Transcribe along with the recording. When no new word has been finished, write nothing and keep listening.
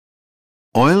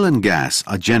Oil and gas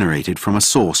are generated from a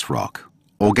source rock,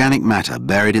 organic matter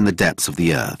buried in the depths of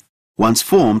the earth. Once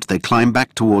formed, they climb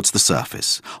back towards the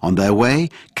surface. On their way,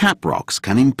 cap rocks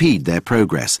can impede their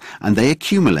progress, and they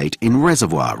accumulate in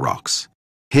reservoir rocks.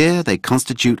 Here they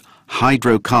constitute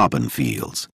hydrocarbon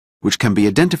fields, which can be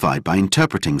identified by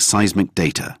interpreting seismic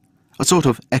data, a sort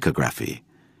of echography.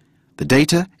 The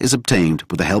data is obtained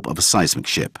with the help of a seismic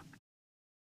ship.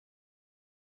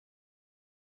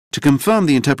 To confirm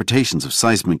the interpretations of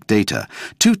seismic data,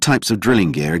 two types of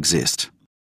drilling gear exist.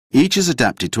 Each is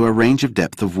adapted to a range of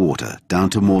depth of water down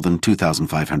to more than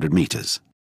 2,500 meters.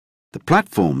 The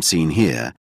platform seen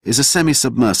here is a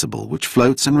semi-submersible which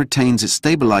floats and retains its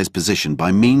stabilized position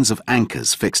by means of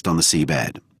anchors fixed on the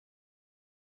seabed.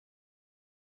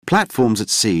 Platforms at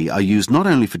sea are used not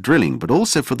only for drilling but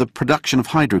also for the production of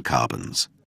hydrocarbons.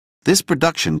 This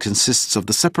production consists of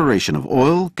the separation of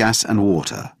oil, gas and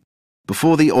water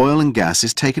before the oil and gas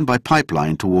is taken by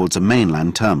pipeline towards a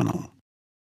mainland terminal.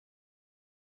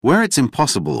 Where it's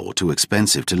impossible or too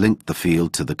expensive to link the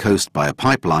field to the coast by a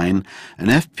pipeline, an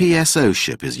FPSO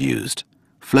ship is used,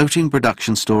 floating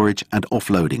production storage and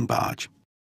offloading barge.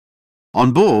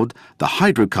 On board, the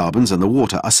hydrocarbons and the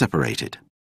water are separated.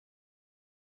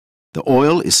 The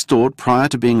oil is stored prior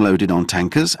to being loaded on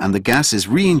tankers and the gas is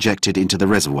re-injected into the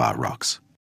reservoir rocks.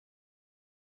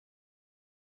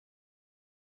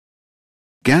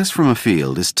 Gas from a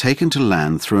field is taken to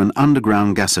land through an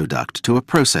underground gasoduct to a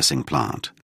processing plant.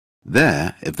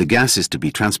 There, if the gas is to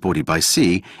be transported by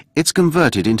sea, it's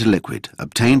converted into liquid,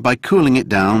 obtained by cooling it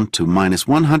down to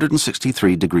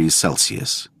 -163 degrees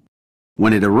Celsius.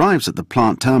 When it arrives at the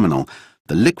plant terminal,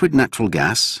 the liquid natural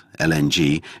gas,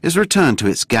 LNG, is returned to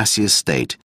its gaseous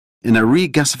state in a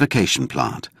regasification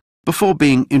plant before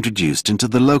being introduced into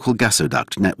the local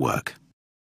gasoduct network.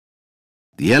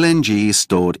 The LNG is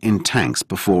stored in tanks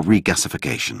before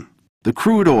regasification. The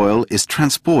crude oil is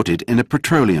transported in a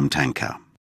petroleum tanker,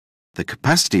 the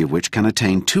capacity of which can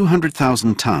attain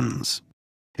 200,000 tons.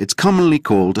 It's commonly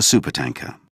called a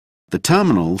supertanker. The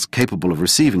terminals capable of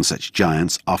receiving such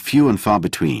giants are few and far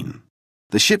between.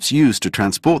 The ships used to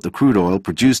transport the crude oil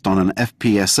produced on an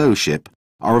FPSO ship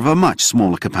are of a much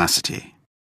smaller capacity.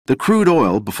 The crude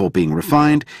oil, before being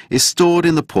refined, is stored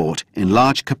in the port in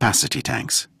large capacity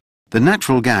tanks. The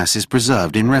natural gas is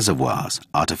preserved in reservoirs,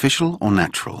 artificial or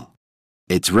natural.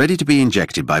 It's ready to be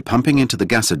injected by pumping into the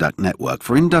gasoduct network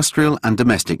for industrial and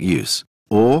domestic use,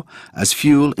 or as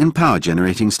fuel in power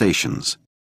generating stations.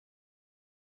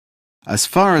 As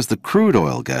far as the crude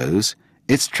oil goes,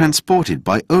 it's transported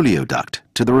by oleoduct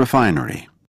to the refinery.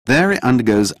 There it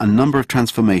undergoes a number of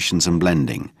transformations and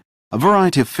blending. A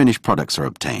variety of finished products are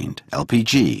obtained: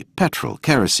 LPG, petrol,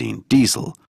 kerosene,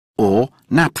 diesel, or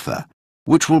naphtha,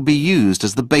 which will be used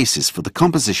as the basis for the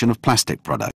composition of plastic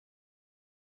products.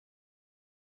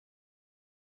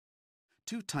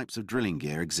 Two types of drilling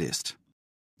gear exist.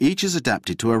 Each is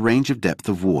adapted to a range of depth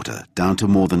of water down to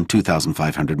more than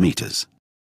 2,500 meters.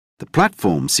 The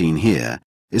platform seen here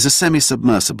is a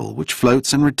semi-submersible which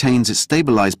floats and retains its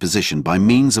stabilized position by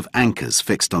means of anchors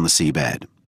fixed on the seabed.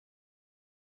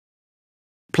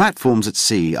 Platforms at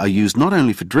sea are used not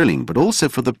only for drilling but also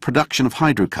for the production of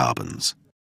hydrocarbons.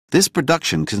 This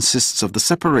production consists of the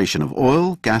separation of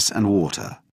oil, gas and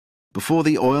water before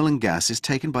the oil and gas is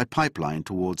taken by pipeline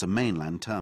towards a mainland terminal.